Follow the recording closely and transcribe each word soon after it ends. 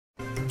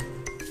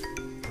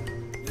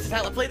is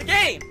how I play the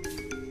game!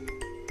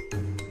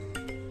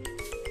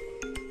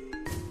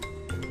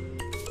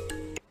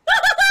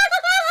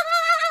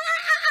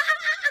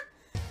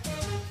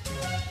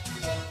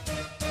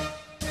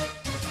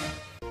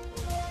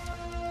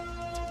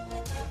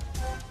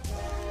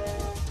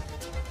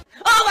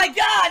 Oh my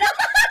god!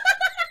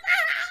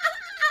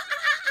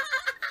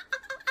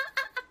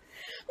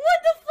 What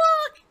the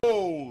fuck?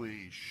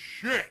 Holy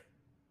shit!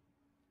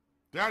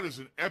 That is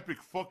an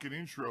epic fucking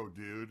intro,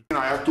 dude. And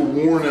I have to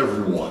warn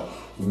everyone.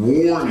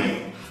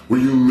 Warning. What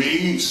you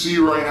may see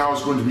right now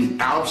is going to be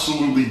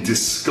absolutely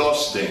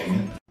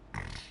disgusting.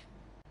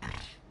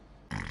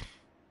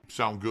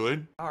 Sound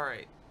good?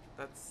 Alright,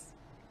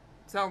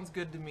 sounds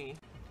good to me.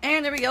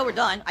 And there we go, we're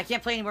done. I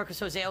can't play anymore because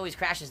Jose always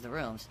crashes the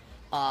rooms.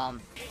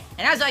 And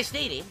as I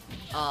stated,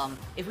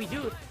 if we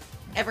do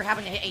ever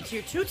happen to hit a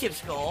tier 2 tip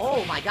skull,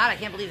 oh my god, I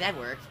can't believe that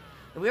worked.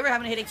 If we ever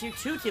happen to hit a tier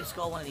 2 tip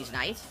skull one of these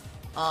nights,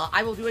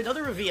 I will do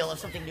another reveal of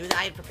something new that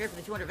I had prepared for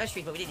the 200 vest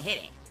streak, but we didn't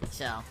hit it.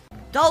 So,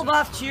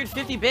 Dullbuff cheered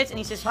 50 bits, and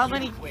he says, how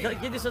many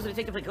give this does it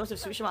take to play Ghost of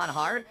Tsushima on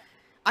hard?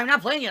 I'm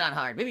not playing it on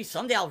hard. Maybe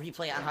someday I'll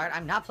replay it on hard.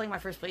 I'm not playing my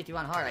first playthrough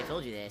on hard. I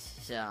told you this.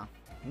 So,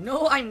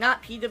 no, I'm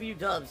not PW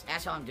Dubs.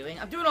 That's how I'm doing.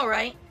 I'm doing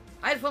alright.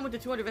 I had fun with the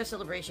 200 vest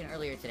celebration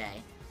earlier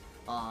today.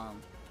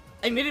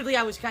 Admittedly,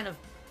 I was kind of,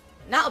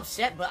 not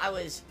upset, but I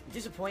was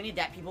disappointed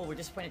that people were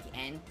disappointed at the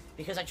end,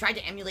 because I tried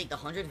to emulate the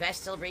 100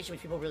 vest celebration,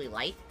 which people really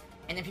liked,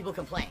 and then people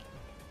complained.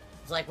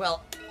 It's like,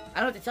 well, I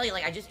don't have to tell you,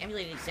 like, I just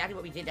emulated exactly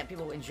what we did that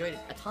people enjoyed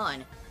a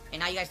ton, and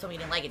now you guys told me you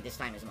didn't like it this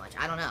time as much.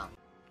 I don't know.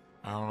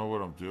 I don't know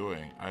what I'm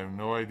doing. I have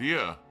no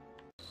idea.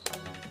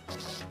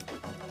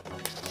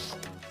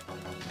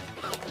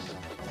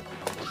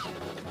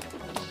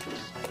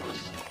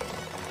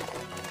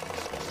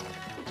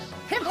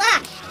 Couldn't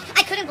block!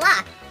 I couldn't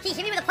block! He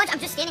hit me with a punch, I'm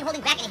just standing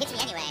holding back and it hits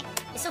me anyway.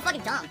 It's so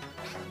fucking dumb.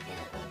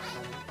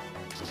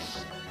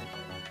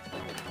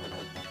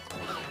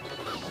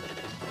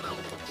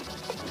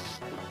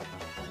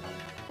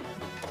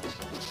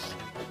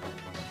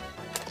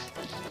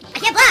 I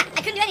can't block!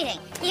 I couldn't do anything.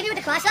 He hit me with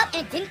the cross up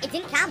and it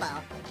didn't combo.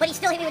 But he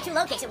still hit me with 2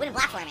 low kicks, it wouldn't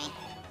block for me.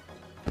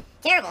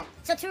 Terrible.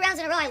 So 2 rounds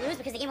in a row I lose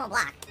because the game won't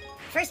block.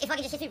 First, if I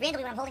can just hit me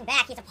randomly when I'm holding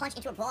back, he has to punch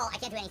into a ball, I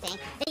can't do anything.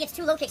 Then he gets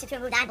 2 low kicks into a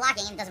move that I'm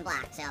blocking and it doesn't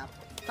block, so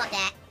fuck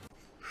that.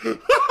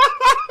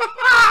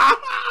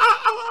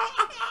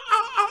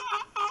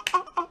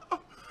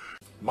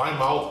 My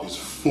mouth is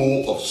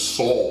full of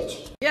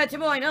salt. Yeah,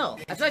 Timo, I know.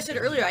 That's what I said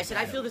earlier. I said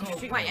I feel this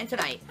streak might end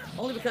tonight,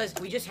 only because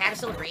we just had a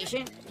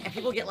celebration, and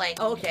people get like,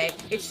 oh, okay,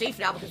 it's safe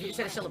now because we just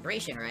had a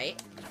celebration, right?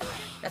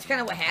 That's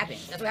kind of what happened.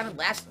 That's what happened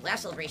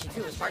last celebration,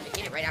 too. It was hard to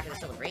hit it right after the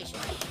celebration.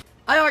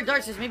 IR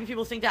Dart says maybe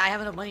people think that I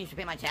have enough money to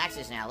pay my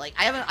taxes now. Like,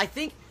 I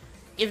think,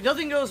 if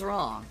nothing goes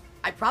wrong,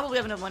 I probably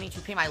have enough money to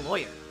pay my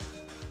lawyer.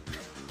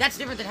 That's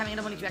different than having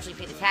enough money to actually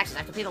pay the taxes. I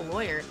have to pay the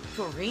lawyer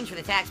to arrange for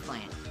the tax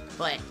plan.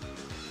 But,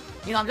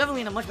 you know, I'm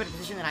definitely in a much better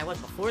position than I was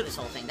before this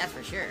whole thing, that's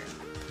for sure.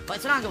 But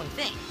it's an ongoing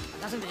thing.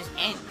 It's not something that just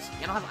ends.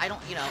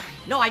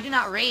 No, I did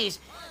not raise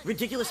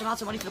ridiculous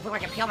amounts of money to the point where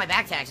I can pay all my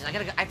back taxes. I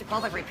have to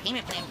qualify for a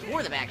payment plan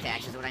for the back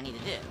taxes is what I need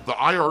to do. The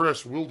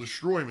IRS will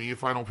destroy me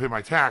if I don't pay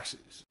my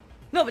taxes.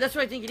 No, but that's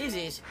what I think it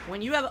is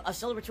when you have a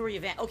celebratory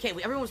event, okay,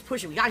 everyone was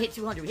pushing, we gotta hit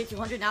 200, we hit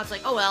 200, now it's like,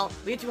 oh well,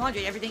 we hit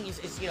 200, everything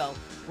is you know,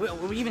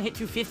 we even hit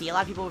 250, a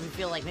lot of people would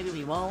feel like maybe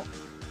we won't,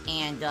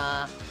 and,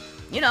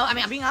 you know, I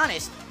mean, I'm being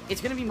honest, it's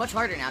gonna be much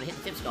harder now to hit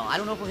the tip skull. I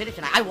don't know if we'll hit it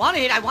tonight. I want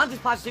this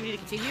positivity to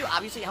continue,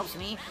 obviously it helps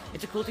me,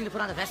 it's a cool thing to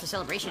put on the vest of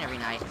celebration every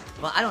night,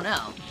 but I don't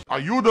know.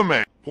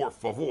 Ayúdame, por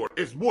favor,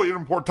 es muy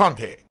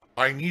importante.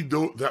 I need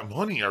that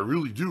money, I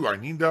really do, I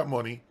need that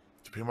money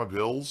to pay my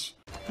bills.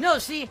 No,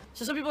 see,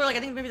 so some people are like, I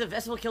think maybe the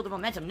festival killed the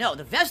momentum. No,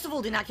 the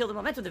festival did not kill the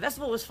momentum. The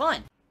festival was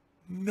fun.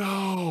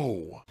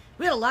 No.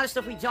 We had a lot of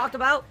stuff we talked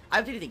about.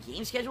 I updated the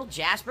game schedule,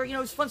 Jasper, you know,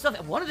 it was fun stuff.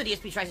 And one of the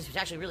DsP tries was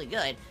actually really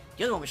good.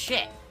 The other one was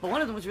shit, but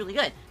one of them was really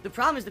good. The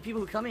problem is the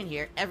people who come in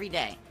here every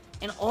day,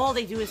 and all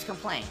they do is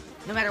complain.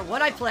 No matter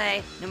what I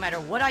play, no matter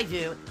what I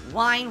do,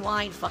 whine,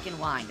 fucking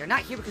whine. They're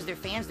not here because they're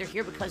fans, they're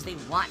here because they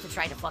want to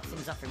try to fuck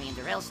things up for me and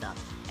derail stuff.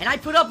 And I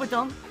put up with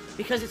them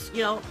because it's,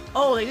 you know,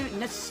 oh, they didn't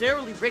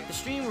necessarily break the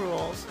stream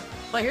rules,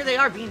 but here they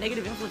are being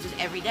negative influences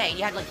every day. And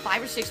you had like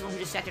 5 or 6 of them who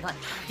just sat there like,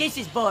 this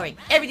is boring,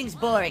 everything's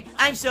boring,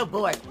 I'm so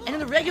bored. And then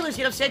the regulars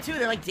get upset too,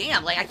 they're like,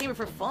 damn, like I came here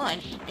for fun,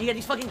 and you got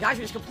these fucking guys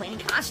who are just complaining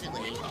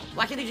constantly.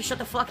 Why can't they just shut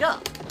the fuck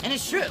up? And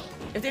it's true.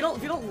 If you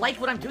don't like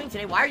what I'm doing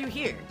today, why are you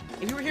here?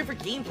 If you were here for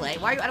gameplay,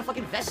 why are you at a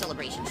fucking vest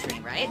celebration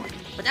stream, right?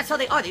 But that's how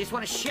they are. They just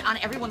want to shit on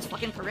everyone's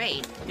fucking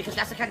parade because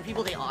that's the kind of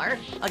people they are.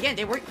 Again,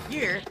 they weren't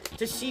here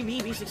to see me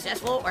be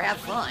successful or have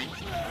fun.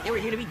 They were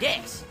here to be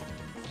dicks.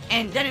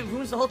 And then it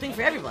ruins the whole thing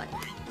for everybody,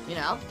 you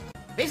know?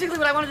 Basically,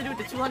 what I wanted to do with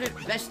the 200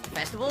 Vest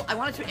Festival, I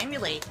wanted to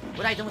emulate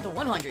what I'd done with the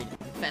 100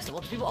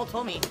 Festival. People all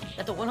told me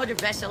that the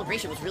 100 Vest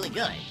Celebration was really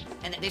good,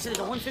 and they said that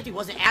the 150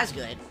 wasn't as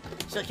good.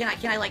 So can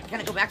I like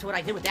kind of go back to what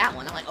I did with that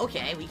one? I'm like,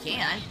 okay, we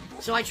can.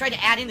 So I tried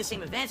to add in the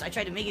same events. I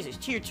tried to make it as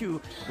tier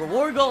 2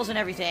 reward goals and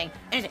everything.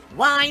 And it's like,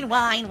 whine,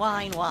 whine,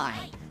 whine,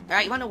 whine.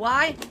 Alright, you wanna know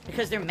why?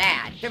 Because they're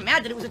mad. They're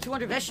mad that it was a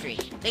 200 vest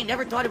streak. They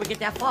never thought it would get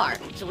that far.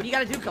 So what do you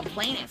gotta do?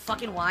 Complain and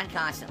fucking whine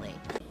constantly.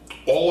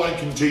 All I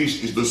can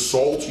taste is the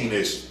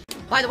saltiness.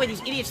 By the way,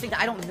 these idiots think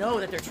that I don't know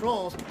that they're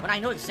trolls when I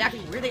know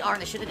exactly where they are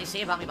and the shit that they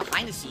say about me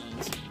behind the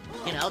scenes.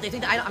 You know, they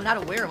think that I'm not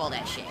aware of all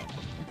that shit.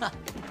 And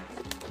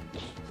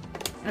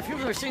if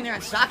people are sitting there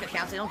on stock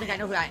accounts, they don't think I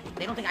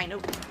know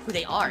who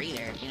they are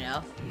either, you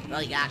know?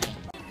 Well, you got me.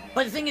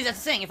 But the thing is,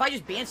 that's the thing. If I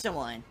just ban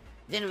someone,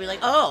 then it'll be like,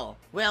 oh,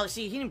 well,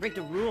 see, he didn't break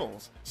the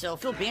rules. So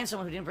if he'll ban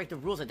someone who didn't break the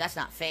rules, that's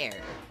not fair.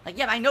 Like,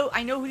 yeah, I know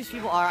who these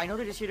people are. I know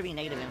they're just here to be a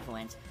negative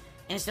influence.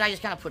 And instead, I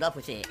just kind of put up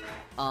with it.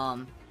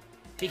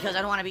 Because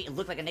I don't want to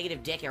look like a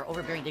negative dick or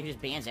overbearing dick who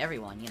just bans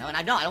everyone, you know? And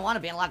I don't want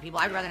to ban a lot of people.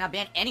 I'd rather not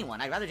ban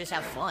anyone. I'd rather just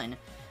have fun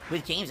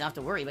with games and not have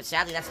to worry. But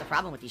sadly, that's the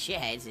problem with these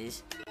shitheads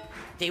is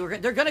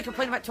they're gonna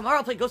complain about tomorrow.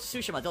 I'll play Ghost of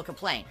Tsushima. They'll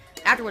complain.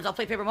 Afterwards, I'll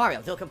play Paper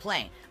Mario. They'll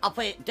complain. I'll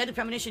play Deadly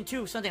Premonition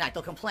 2 Sunday night.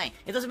 They'll complain.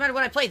 It doesn't matter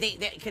what I play.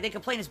 They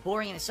complain it's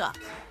boring and it sucks.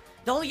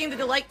 The only game that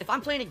they like, if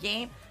I'm playing a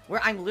game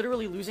where I'm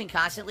literally losing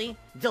constantly,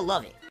 they'll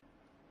love it.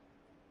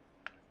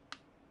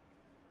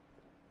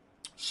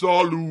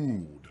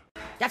 Salud.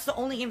 That's the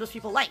only game those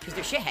people like, because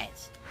they're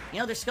shitheads. You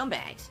know, they're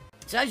scumbags.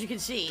 So as you can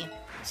see,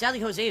 sadly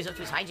Jose is up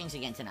to his hijinks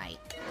again tonight.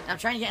 And I'm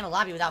trying to get in a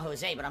lobby without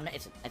Jose, but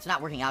it's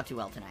not working out too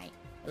well tonight.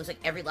 It looks like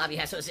every lobby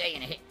has Jose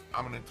in it.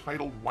 I'm an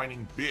entitled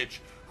whining bitch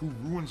who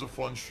ruins a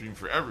fun stream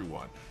for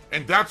everyone.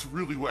 And that's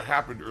really what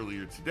happened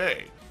earlier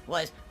today.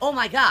 Was, oh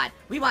my god,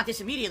 we want this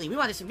immediately, we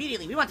want this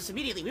immediately, we want this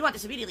immediately, we want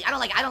this immediately. I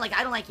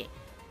don't like it.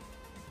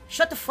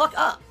 Shut the fuck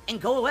up and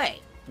go away.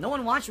 No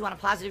one wants you on a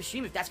positive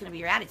stream if that's going to be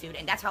your attitude,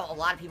 and that's how a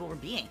lot of people were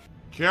being.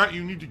 Cat,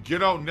 you need to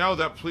get out now.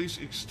 That place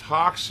is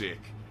toxic.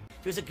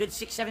 There's a good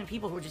 6-7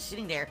 people who were just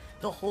sitting there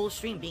the whole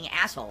stream being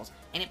assholes,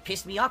 and it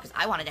pissed me off because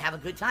I wanted to have a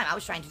good time. I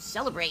was trying to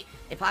celebrate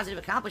a positive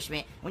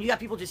accomplishment when you got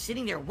people just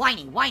sitting there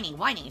whining.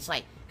 It's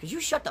like, could you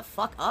shut the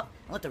fuck up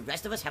and let the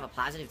rest of us have a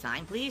positive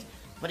time, please?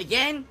 But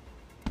again,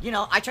 you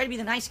know, I try to be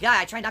the nice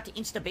guy. I try not to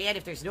insta-ban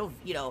if there's no,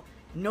 you know,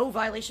 no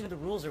violation of the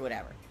rules or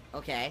whatever,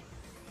 okay?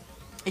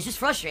 It's just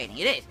frustrating.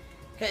 It is.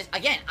 Because,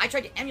 again, I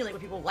tried to emulate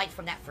what people liked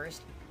from that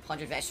first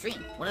 100 vest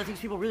stream. One of the things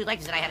people really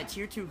liked is that I had a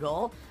tier 2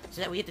 goal, so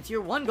that we hit the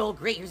tier 1 goal,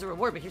 great, here's the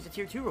reward, but here's the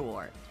tier 2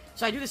 reward.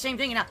 So I do the same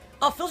thing, and now,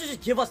 oh, Phil should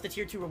just give us the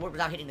tier 2 reward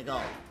without hitting the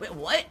goal. Wait,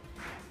 what?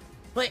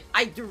 But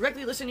I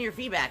directly listened to your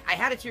feedback. I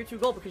had a tier 2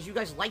 goal because you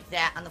guys liked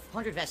that on the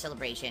 100 vest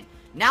celebration.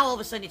 Now all of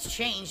a sudden it's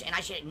changed, and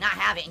I should not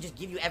have it and just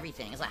give you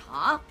everything. It's like,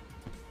 huh?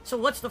 So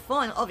what's the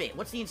fun of it?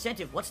 What's the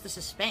incentive? What's the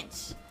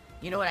suspense?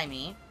 You know what I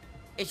mean?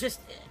 It's just,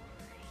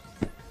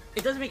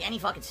 it doesn't make any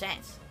fucking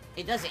sense.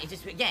 It doesn't. It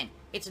just, again,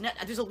 it's not,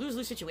 there's a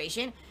lose-lose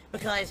situation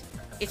because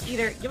it's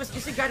either give us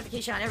instant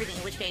gratification on everything,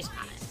 in which case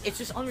it's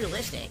just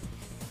unrealistic,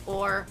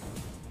 or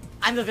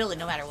I'm the villain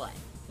no matter what,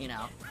 you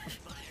know?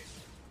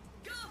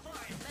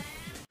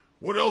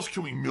 What else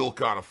can we milk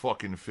out of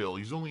fucking Phil?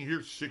 He's only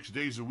here 6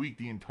 days a week,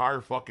 the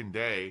entire fucking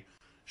day,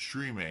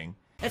 streaming.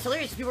 It's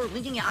hilarious. People were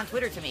linking it on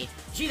Twitter to me.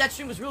 Gee, that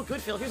stream was real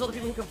good, Phil. Here's all the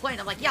people who complained.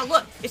 I'm like, yeah,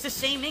 look, it's the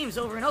same names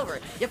over and over.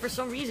 Yet for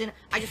some reason,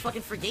 I just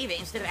fucking forgave it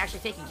instead of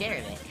actually taking care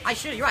of it.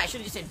 You're right, I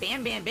should have just said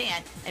ban,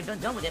 and been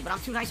done with it, but I'm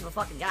too nice of a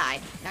fucking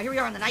guy. Now here we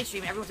are on the night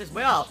stream, and everyone says,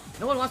 well,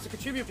 no one wants to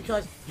contribute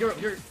because your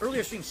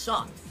earlier stream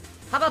sucked.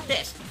 How about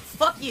this?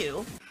 Fuck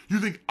you. You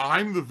think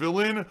I'm the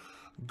villain?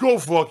 Go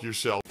fuck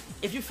yourself.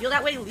 If you feel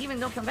that way, leave and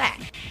don't come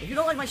back. If you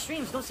don't like my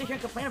streams, don't sit here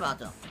and complain about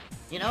them.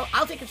 You know,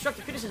 I'll take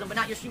constructive criticism, but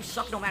not your streams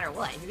suck no matter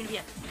what. If you're gonna be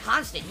a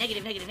constant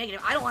negative,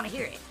 I don't want to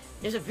hear it.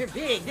 There's a big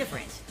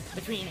difference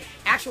between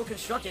actual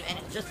constructive and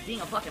just being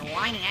a fucking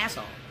whining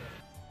asshole.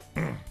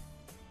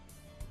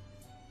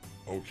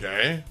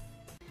 Okay.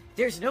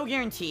 There's no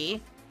guarantee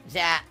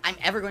that I'm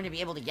ever going to be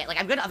able to get, like,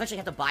 I'm gonna eventually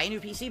have to buy a new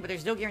PC, but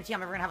there's no guarantee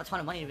I'm ever gonna have a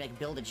ton of money to, like,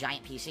 build a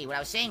giant PC. What I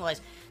was saying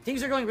was,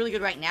 things are going really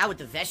good right now with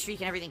the vest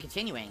streak and everything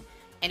continuing.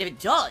 And if it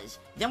does,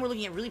 then we're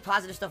looking at really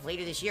positive stuff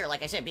later this year.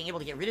 Like I said, being able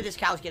to get rid of this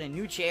couch, get a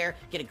new chair,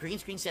 get a green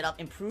screen set up,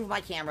 improve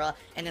my camera,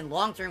 and then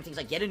long-term things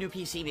like get a new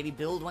PC, maybe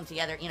build one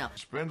together, you know.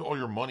 Spend all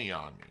your money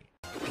on me.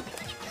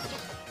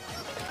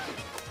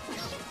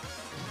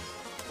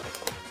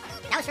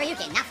 That was for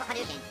Ryukin, not for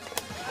Hadouken.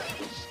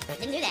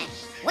 Didn't do that.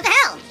 What the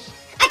hell?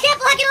 I can't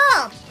block at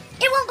all!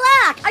 It won't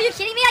block! Are you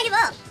kidding me? I give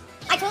up.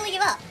 I totally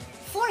give up.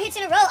 4 hits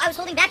in a row, I was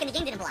holding back and the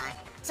game didn't block.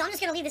 So I'm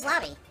just gonna leave this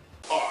lobby.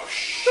 Oh,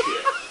 shit.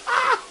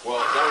 Well,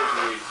 that was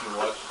way too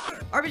much.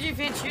 RPG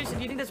fan choose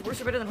if you think that's worse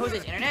or better than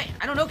Jose's internet?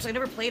 I don't know, because I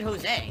never played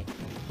Jose.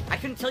 I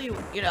couldn't tell you,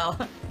 you know,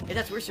 if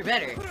that's worse or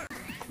better.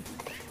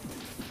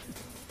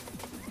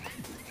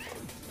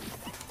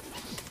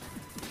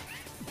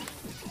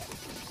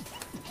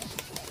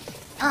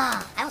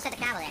 Oh, I almost had the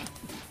combo there.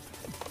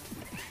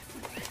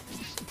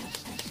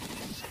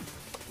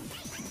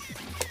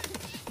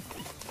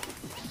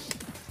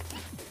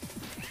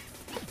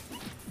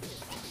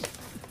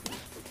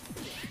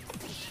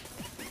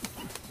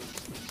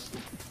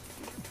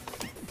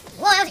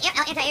 Whoa, that was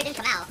anti-air didn't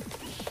come out.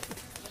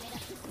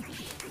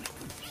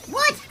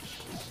 What?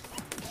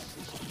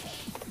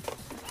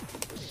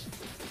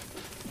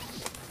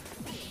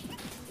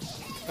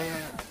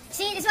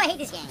 See, this is why I hate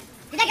this game.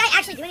 Did that guy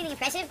actually do anything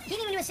impressive? He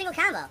didn't even do a single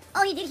combo.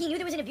 All he did, he knew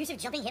there was an abusive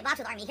jumping hitbox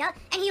with Armika,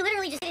 and he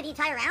literally just did it the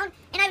entire round,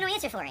 and I have no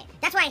answer for it.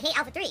 That's why I hate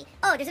Alpha 3.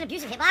 Oh, there's an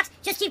abusive hitbox?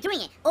 Just keep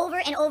doing it.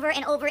 Over and over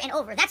and over and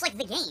over. That's like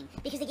the game,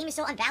 because the game is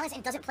so unbalanced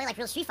and doesn't play like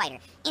real Street Fighter.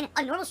 In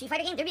a normal Street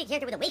Fighter game, there'd be a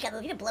character with a wake-up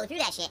move. You can blow through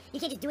that shit. You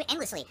can't just do it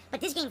endlessly.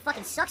 But this game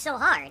fucking sucks so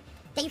hard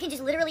that you can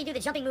just literally do the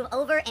jumping move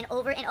over and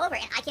over and over,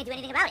 and I can't do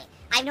anything about it.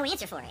 I have no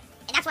answer for it.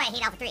 And that's why I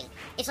hate Alpha 3.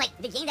 It's like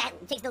the game that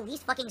takes the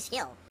least fucking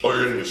skill. Oh,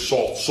 you're getting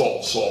salt,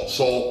 salt, salt,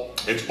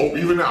 salt. It's, oh,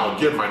 even now,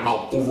 again, my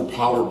mouth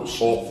overpowered with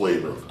salt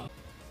flavor.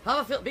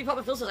 Big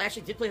Papa Phil says I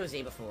actually did play Jose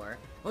before.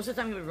 Most of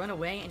the time he would run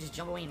away and just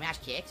jump away and mash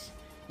kicks.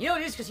 You know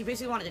it is because he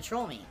basically wanted to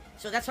troll me.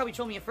 So that's how he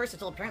trolled me at first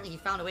until apparently he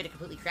found a way to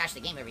completely crash the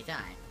game every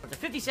time. The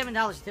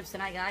 $57 tips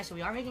tonight, guys, so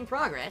we are making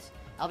progress.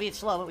 Albeit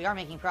slow, but we are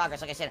making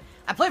progress. Like I said,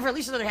 I played for at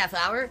least another half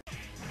hour.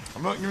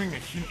 I'm not giving a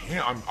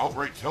hint, I'm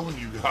outright telling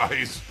you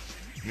guys,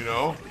 you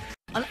know?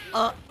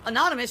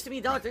 Anonymous to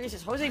me, $1.30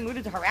 says Jose moved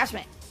into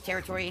harassment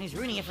territory and he's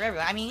ruining it for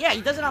everyone. I mean, yeah,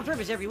 he does it on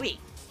purpose every week.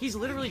 He's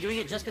literally doing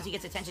it just because he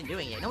gets attention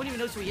doing it. No one even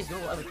knows who he is, no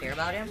one will ever care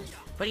about him.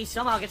 But he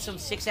somehow gets some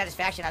sick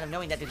satisfaction out of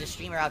knowing that there's a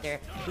streamer out there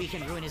who he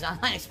can ruin his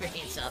online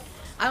experience of.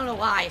 I don't know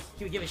why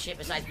he would give a shit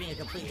besides being a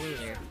complete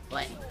loser.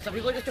 But some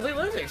people are just complete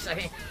losers. I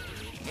mean,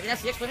 maybe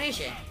that's the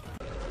explanation.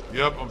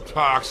 Yep, I'm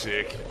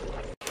toxic.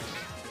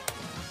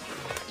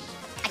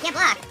 I can't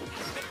block.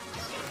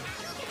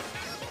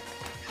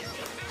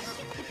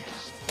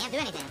 Can't do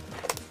anything.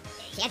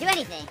 Can't do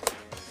anything.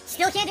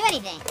 Still can't do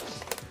anything.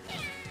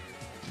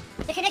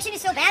 The connection is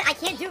so bad, I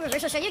can't do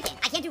reversal Shoryuken.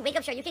 I can't do wake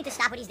up Shoryuken to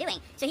stop what he's doing.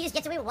 So he just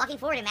gets away with walking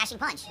forward and mashing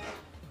punch.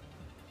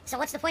 So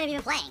what's the point of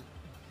even playing?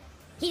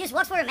 He just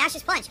walks forward and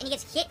mashes punch, and he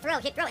gets hit, throw,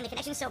 and the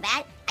connection is so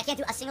bad, I can't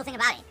do a single thing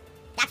about it.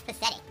 That's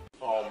pathetic.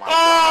 Oh my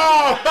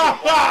god!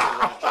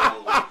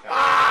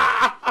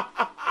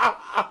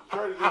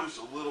 Try to do this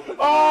a little bit.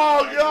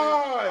 Oh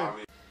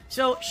god!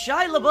 So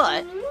Shy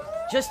LaButt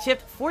just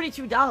tipped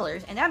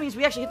 $42, and that means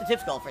we actually hit the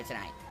tips goal for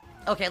tonight.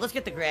 Okay, let's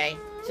get the gray.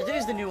 So this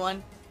is the new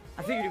one.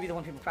 I figured it'd be the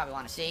one people probably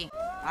want to see.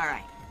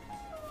 Alright.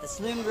 The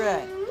Slim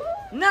Gray.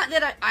 Not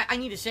that I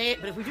need to say it,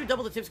 but if we do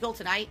double the tips goal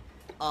tonight,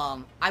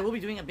 I will be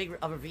doing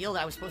a reveal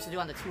that I was supposed to do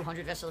on the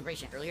 200 vest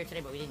celebration earlier today,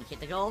 but we didn't hit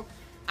the goal.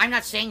 I'm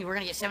not saying we're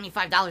going to get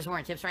 $75 more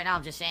in tips right now.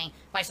 I'm just saying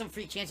by some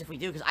freak chance if we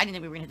do, because I didn't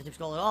think we were going to hit the tips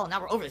goal at all. Now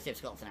we're over the tips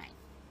goal tonight.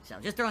 So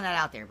just throwing that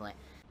out there, but...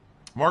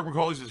 Mark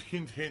McCauley says,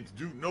 hint, hint.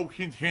 Dude, no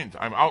hint, hint.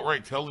 I'm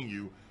outright telling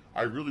you,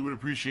 I really would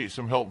appreciate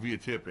some help via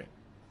tipping.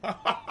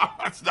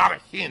 That's not a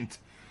hint.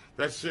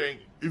 That's saying,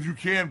 if you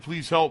can,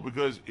 please help,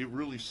 because it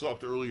really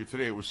sucked earlier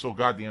today. It was so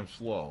goddamn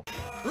slow.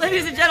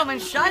 Ladies and gentlemen,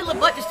 Shy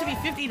LaButt just to be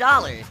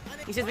 $50.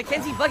 He says,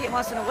 Mackenzie Bucket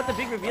wants to know what the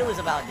big reveal is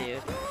about,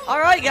 dude.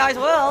 Alright, guys,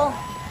 well,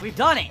 we've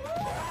done it.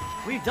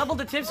 We've doubled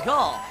the tips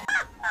goal.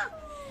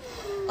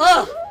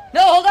 Oh,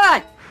 no, hold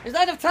on. There's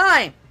not enough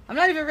time. I'm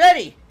not even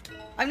ready.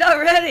 I'm not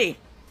ready.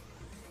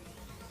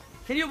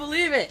 Can you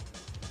believe it?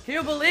 Can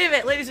you believe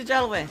it, ladies and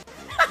gentlemen?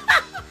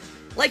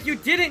 Like you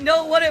didn't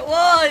know what it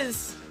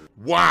was.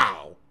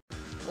 Wow.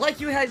 Like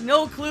you had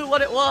no clue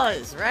what it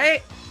was,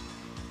 right?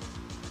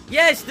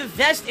 Yes, the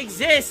vest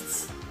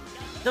exists.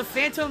 The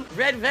Phantom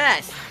Red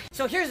Vest.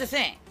 So here's the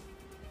thing.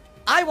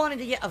 I wanted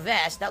to get a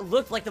vest that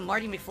looked like the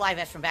Marty McFly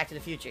vest from Back to the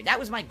Future. That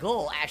was my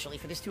goal, actually,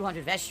 for this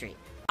 200 vest streak.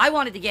 I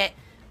wanted to get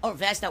a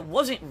vest that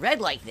wasn't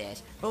red like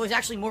this, but was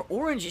actually more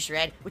orangish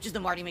red, which is the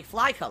Marty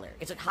McFly color.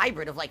 It's a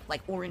hybrid of like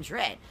orange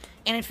red.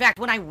 And in fact,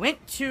 when I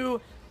went to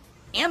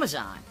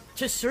Amazon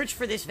to search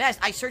for this vest,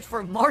 I searched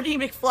for Marty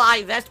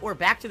McFly vest or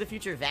Back to the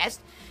Future vest,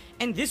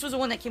 and this was the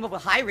one that came up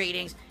with high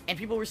ratings, and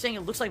people were saying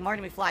it looks like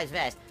Marty McFly's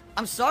vest.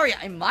 I'm sorry,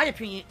 in my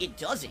opinion, it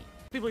doesn't.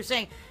 People are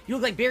saying, you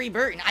look like Barry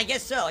Burton. I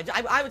guess so.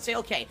 I would say,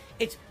 okay,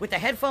 it's with the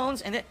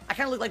headphones, and I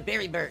kind of look like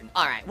Barry Burton.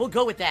 Alright, we'll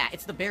go with that.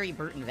 It's the Barry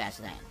Burton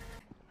vest then.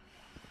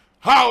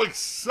 How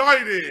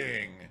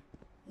exciting!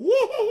 Woo!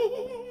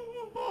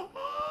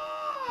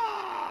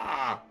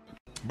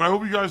 But I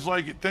hope you guys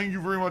like it. Thank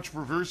you very much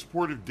for a very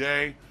supportive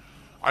day.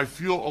 I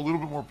feel a little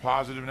bit more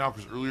positive now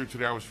because earlier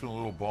today I was feeling a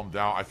little bummed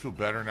out. I feel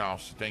better now,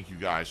 so thank you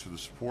guys for the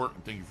support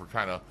and thank you for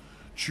kind of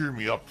cheering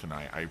me up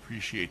tonight. I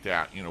appreciate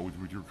that, you know,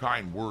 with your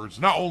kind words.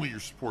 Not only your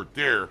support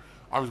there,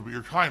 obviously, but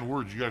your kind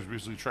words. You guys are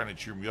basically trying to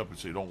cheer me up and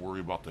say, don't worry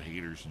about the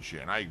haters and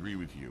shit, and I agree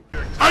with you.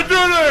 I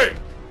did it!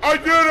 I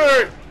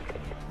did it!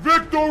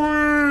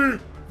 Victory!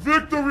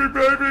 Victory,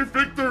 baby!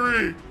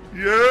 Victory!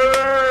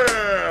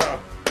 Yeah!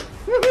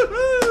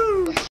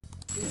 Woo-hoo-hoo!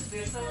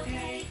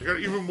 I got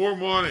even more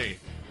money.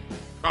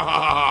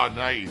 Ah,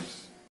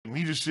 nice.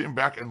 Me just sitting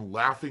back and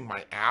laughing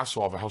my ass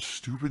off at how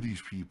stupid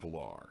these people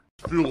are.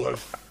 Phil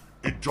has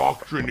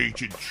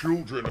indoctrinated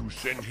children who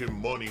send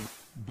him money,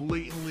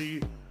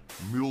 blatantly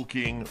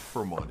milking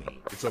for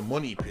money. It's a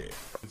money pit.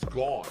 It's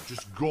gone.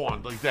 Just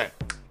gone like that.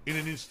 In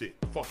an instant.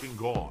 Fucking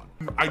gone.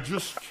 I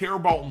just care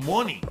about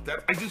money.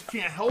 I just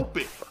can't help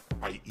it.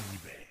 By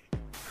eBay.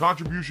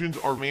 Contributions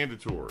are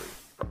mandatory,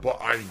 but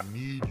I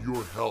need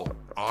your help.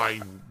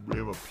 I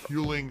am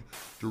appealing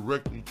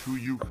directly to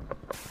you.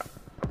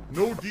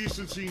 No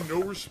decency,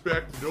 no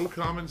respect, no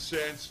common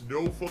sense,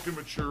 no fucking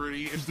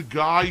maturity. Is the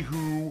guy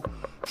who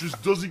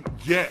just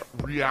doesn't get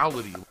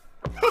reality.